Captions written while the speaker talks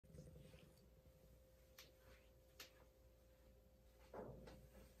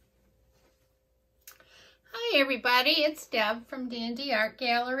everybody, it's Deb from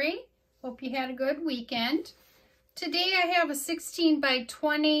DnDArtGallery. Hope you had a good weekend. Today I have a 16 by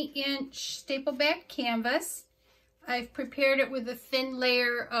 20 inch staple back canvas. I've prepared it with a thin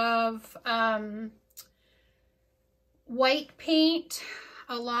layer of white paint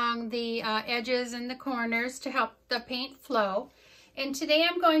along the edges and the corners to help the paint flow. And today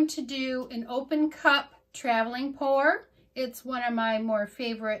I'm going to do an open cup traveling pour. It's one of my more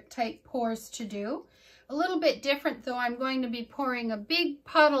favorite type pours to do. A little bit different though, I'm going to be pouring a big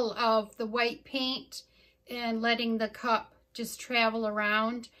puddle of the white paint and letting the cup just travel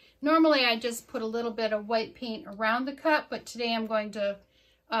around. Normally I just put a little bit of white paint around the cup, but today I'm going to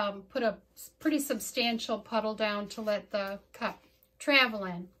put a pretty substantial puddle down to let the cup travel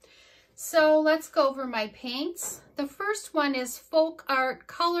in. So let's go over my paints. The first one is FolkArt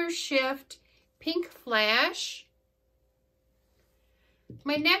Colorshift Pink Flash.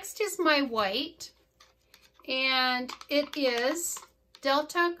 My next is my white, and it is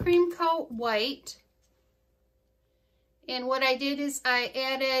Delta Creamcoat White. And what I did is I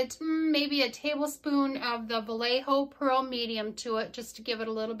added maybe a tablespoon of the Vallejo Pearl Medium to it just to give it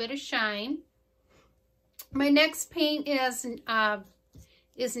a little bit of shine. My next paint is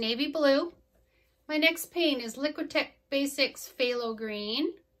navy blue. My next paint is Liquitex Basics Phthalo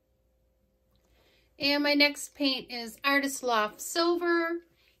Green. And my next paint is Artist Loft Silver.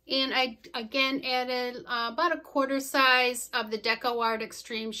 And I again added about a quarter size of the DecoArt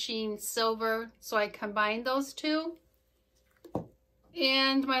Extreme Sheen Silver. So I combined those two.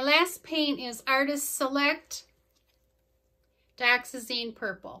 And my last paint is Artist Select Dioxazine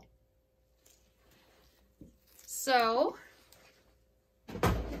Purple. So,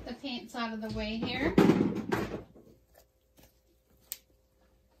 get the paints out of the way here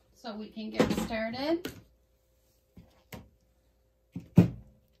so we can get started.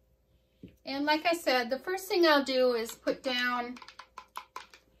 And like I said, the first thing I'll do is put down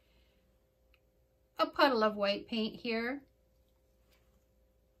a puddle of white paint here.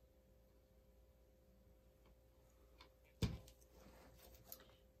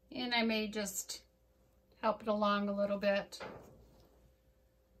 And I may just help it along a little bit,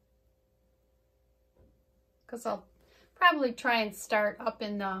 because I'll probably try and start up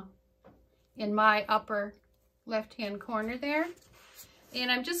in my upper left-hand corner there. And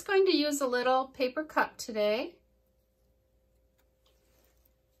I'm just going to use a little paper cup today.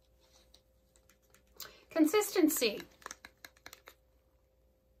 Consistency.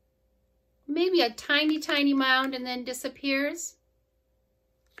 Maybe a tiny, tiny mound and then disappears.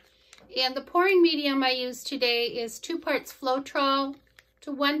 And the pouring medium I use today is 2 parts Floetrol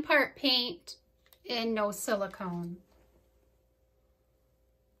to 1 part paint and no silicone.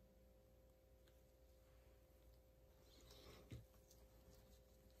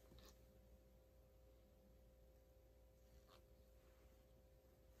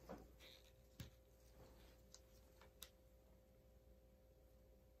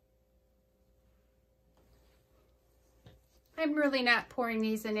 I'm really not pouring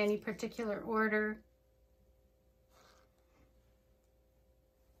these in any particular order.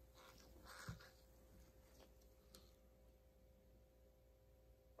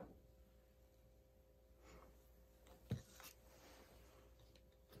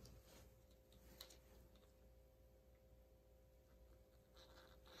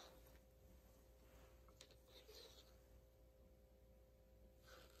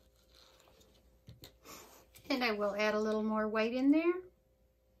 And I will add a little more white in there.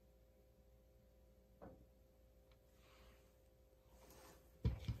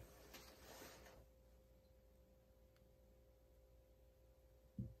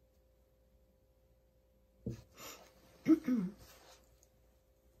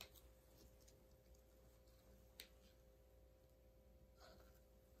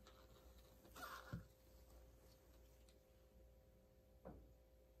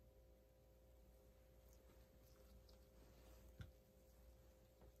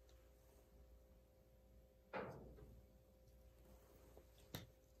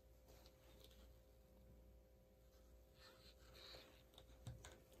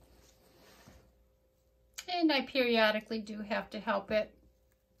 And I periodically do have to help it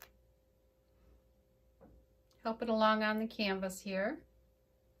along on the canvas here.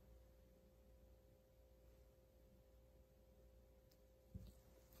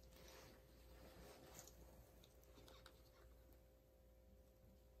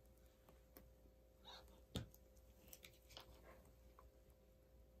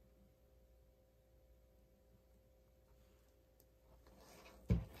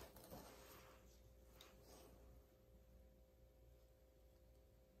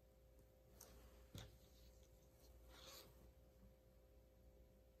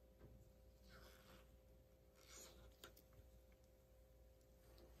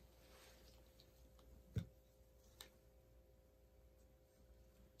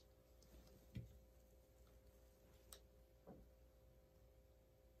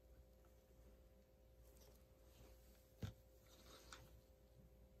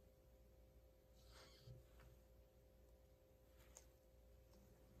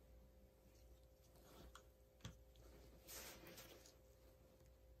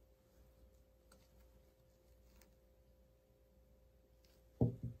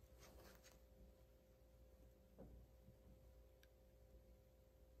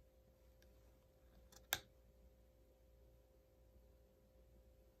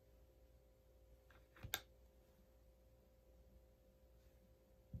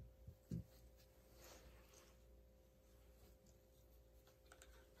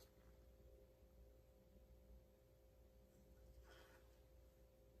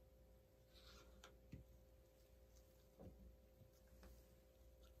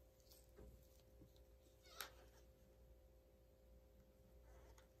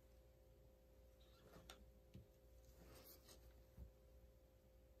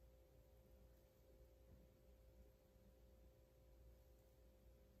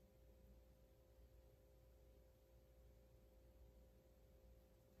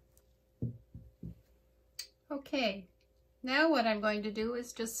 Okay, now what I'm going to do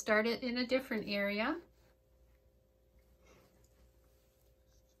is just start it in a different area.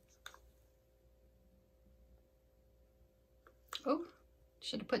 Oh,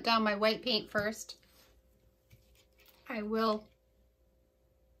 should have put down my white paint first. I will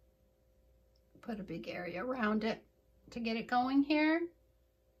put a big area around it to get it going here.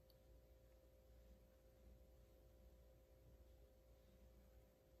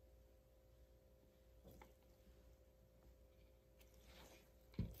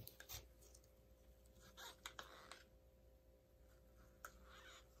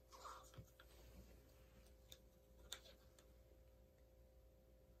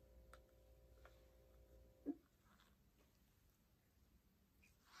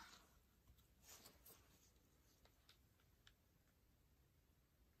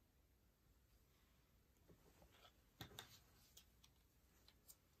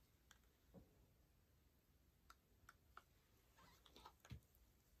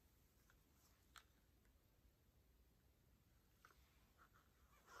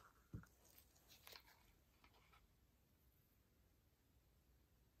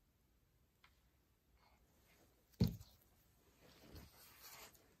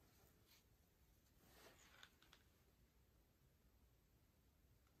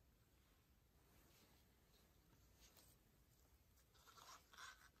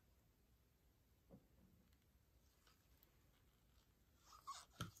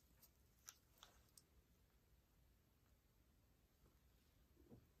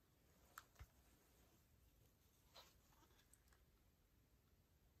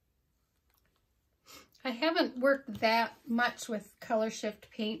 I haven't worked that much with Colorshift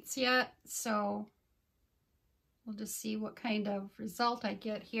paints yet, so we'll just see what kind of result I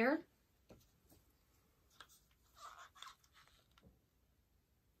get here.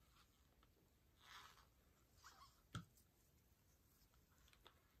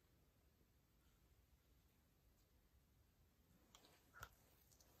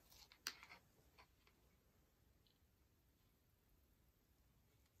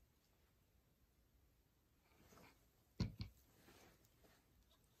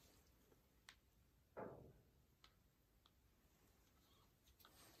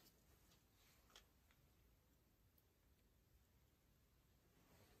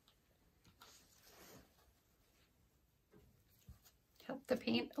 Help the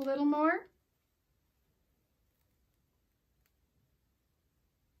paint a little more.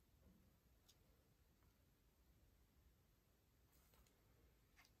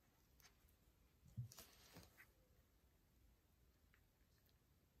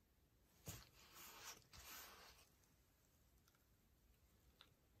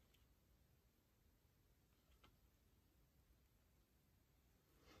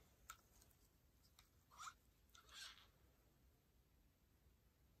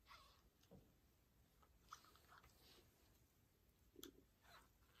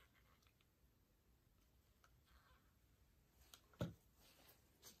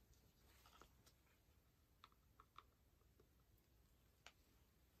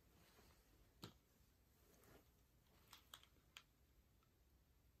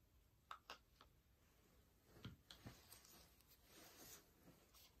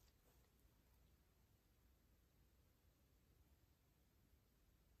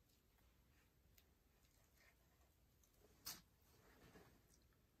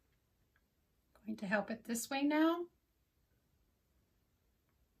 Going to help it this way now.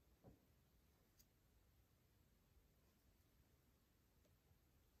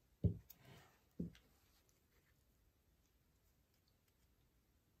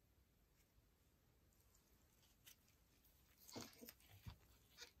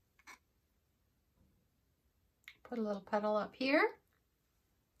 Put a little petal up here.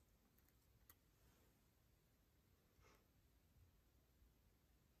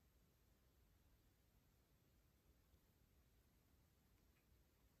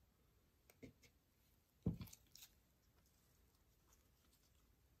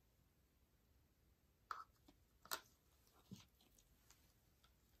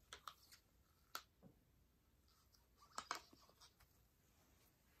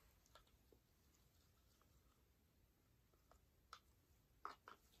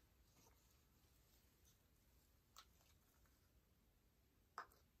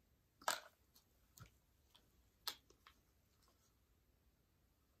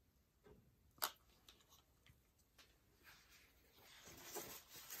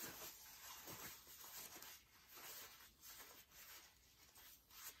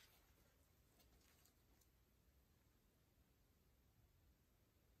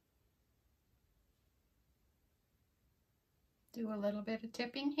 Do a little bit of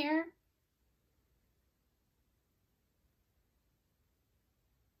tipping here.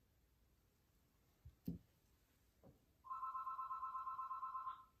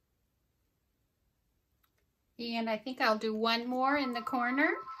 And I think I'll do one more in the corner.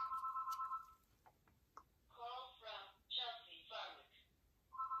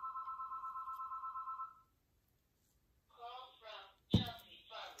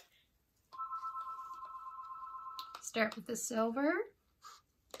 Start with the silver.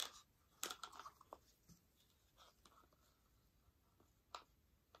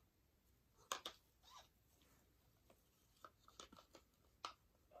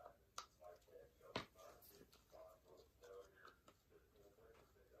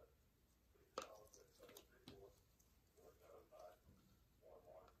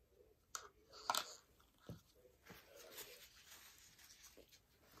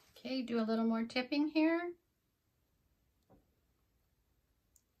 Okay, do a little more tipping here.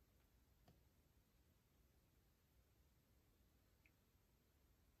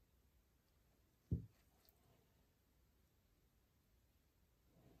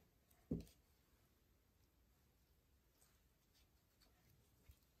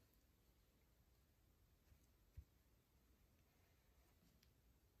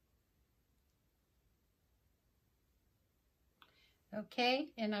 Okay,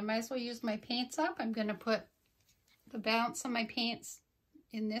 and I might as well use my paints up. I'm going to put the balance of my paints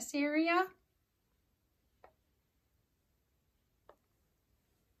in this area.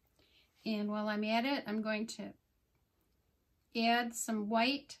 And while I'm at it, I'm going to add some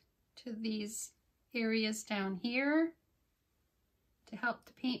white to these areas down here to help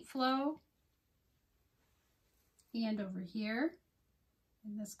the paint flow. And over here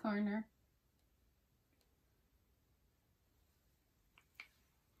in this corner.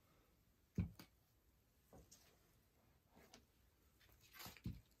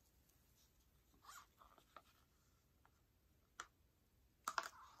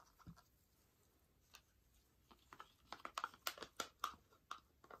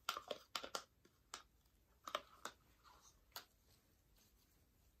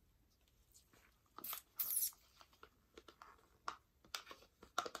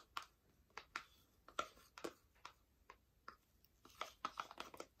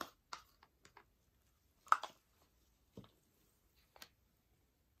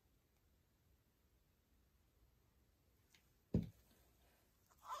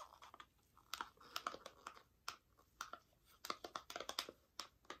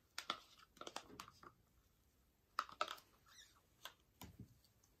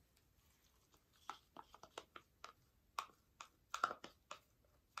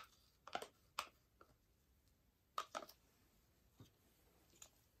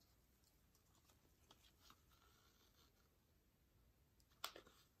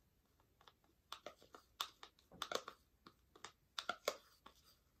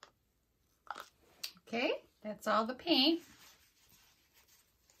 Okay, that's all the paint.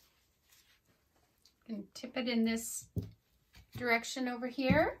 I'm going to tip it in this direction over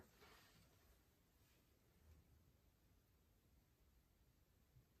here.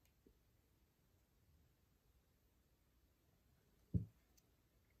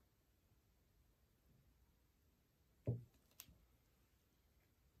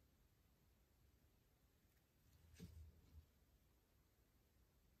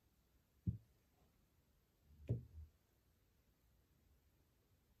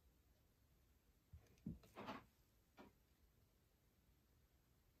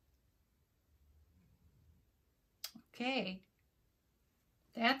 Okay,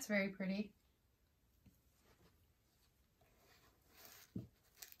 that's very pretty.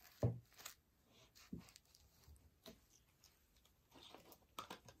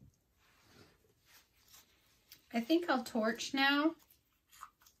 I think I'll torch now.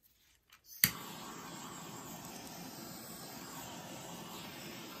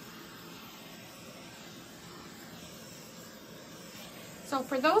 So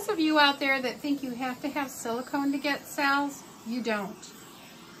for those of you out there that think you have to have silicone to get cells, you don't.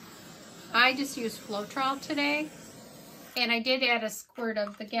 I just used Floetrol today, and I did add a squirt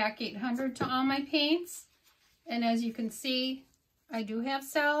of the GAC 800 to all my paints. And as you can see, I do have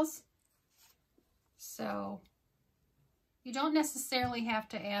cells. So you don't necessarily have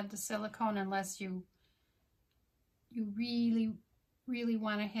to add the silicone unless you really, really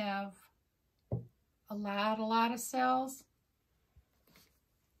want to have a lot of cells.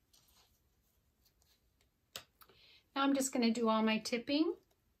 Now I'm just going to do all my tipping.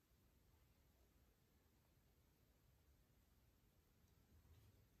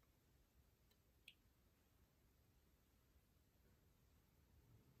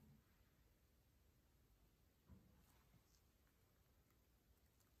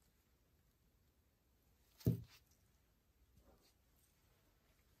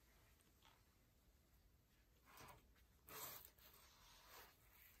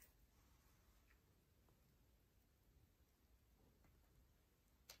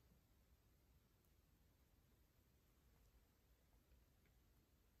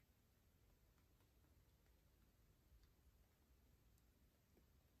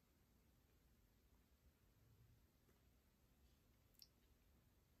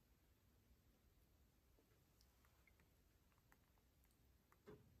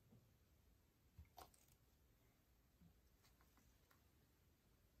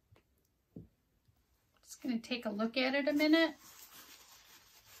 Going to take a look at it a minute.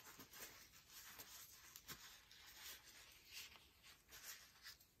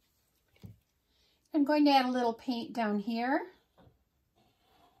 I'm going to add a little paint down here.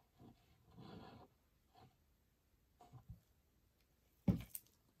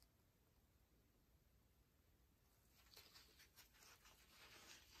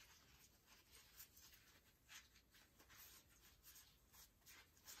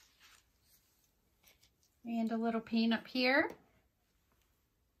 And a little paint up here.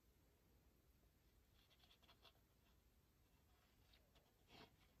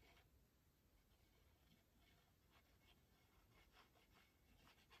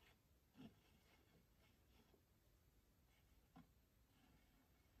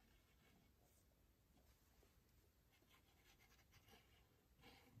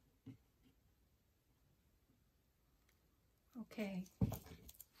 Okay.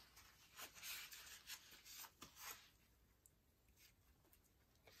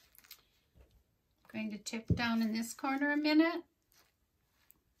 Going to tip down in this corner a minute.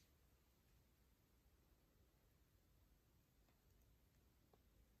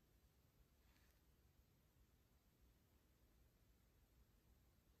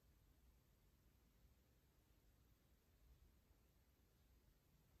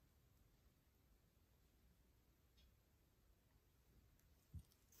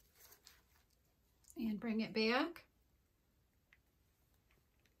 And bring it back.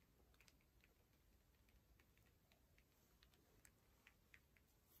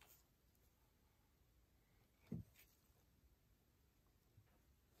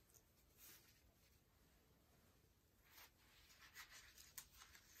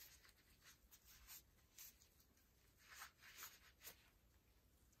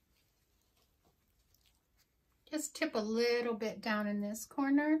 Just tip a little bit down in this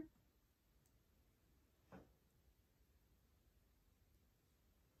corner.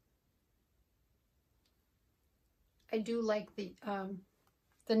 I do like the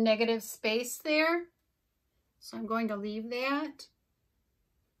negative space there, so I'm going to leave that.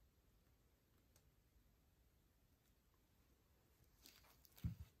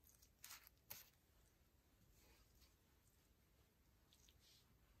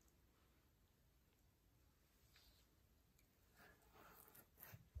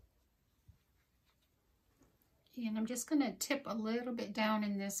 And I'm just going to tip a little bit down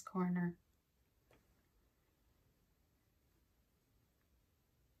in this corner.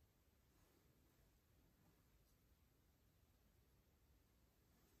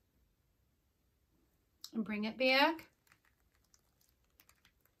 And bring it back.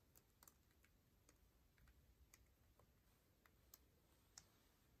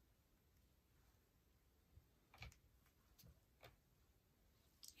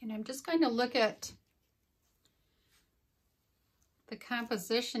 And I'm just going to look at the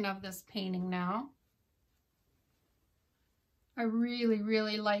composition of this painting now. I really,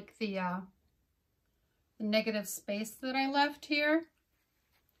 really like the negative space that I left here.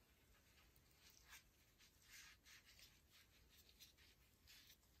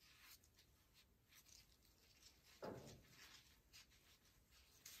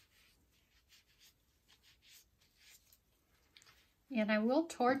 And I will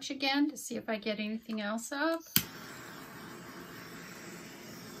torch again to see if I get anything else up.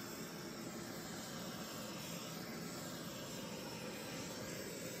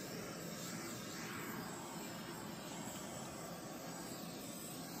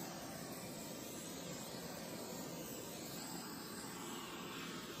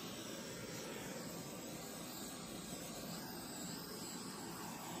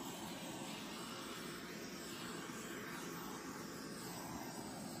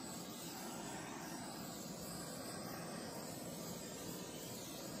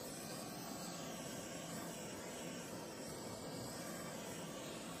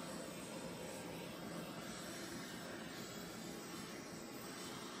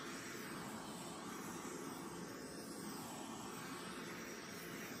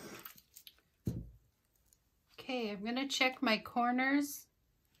 Okay, I'm going to check my corners.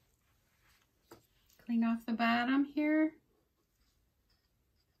 Clean off the bottom here.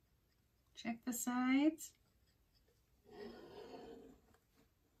 Check the sides.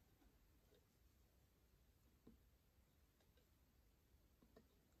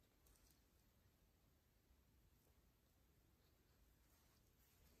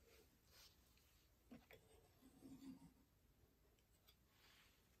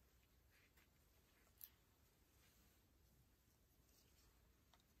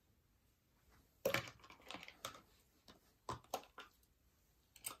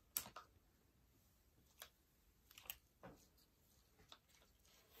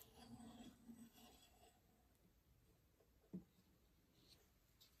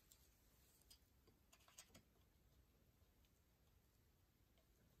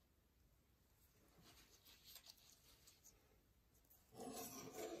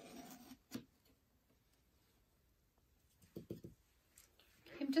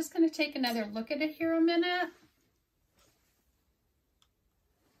 I'm just going to take another look at it here a minute.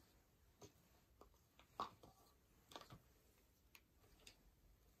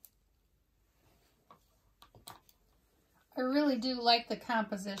 I really do like the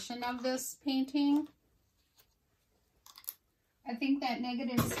composition of this painting. I think that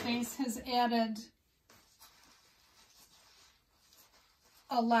negative space has added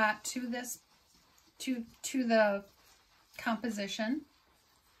a lot to this, to the composition.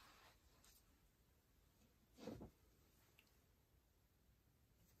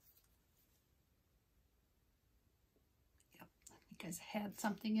 Yep, I think I had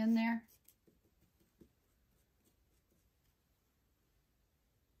something in there.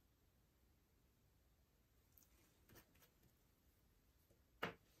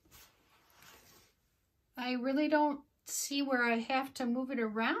 I really don't see where I have to move it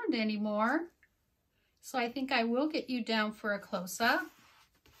around anymore. So I think I will get you down for a close-up.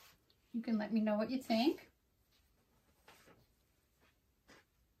 You can let me know what you think.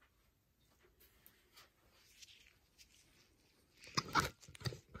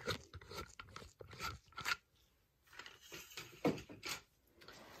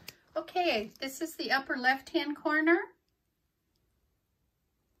 Okay, this is the upper left-hand corner.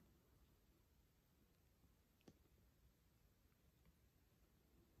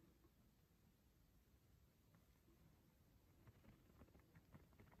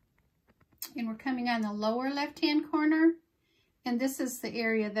 And we're coming on the lower left-hand corner. And this is the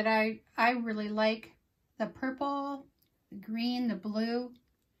area that I really like. The purple, the green, the blue.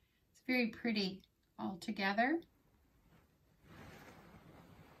 It's very pretty all together.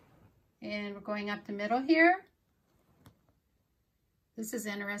 And we're going up the middle here. This is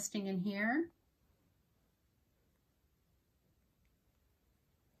interesting in here.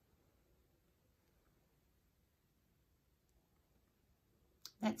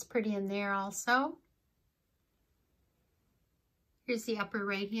 That's pretty in there also. Here's the upper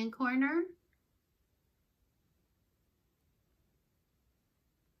right-hand corner.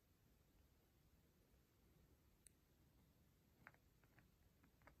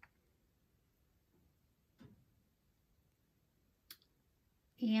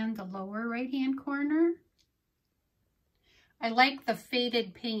 And the lower right-hand corner. I like the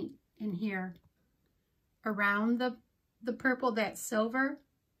faded paint in here around the purple, that silver.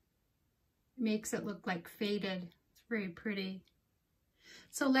 Makes it look like faded. It's very pretty.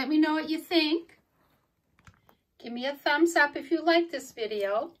 So let me know what you think. Give me a thumbs up if you like this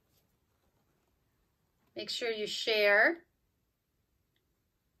video. Make sure you share.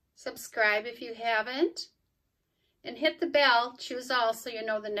 Subscribe if you haven't. And hit the bell, choose all, so you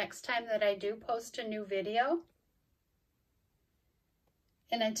know the next time that I do post a new video.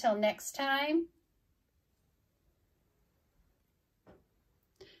 And until next time,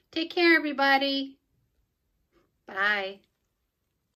 take care, everybody. Bye.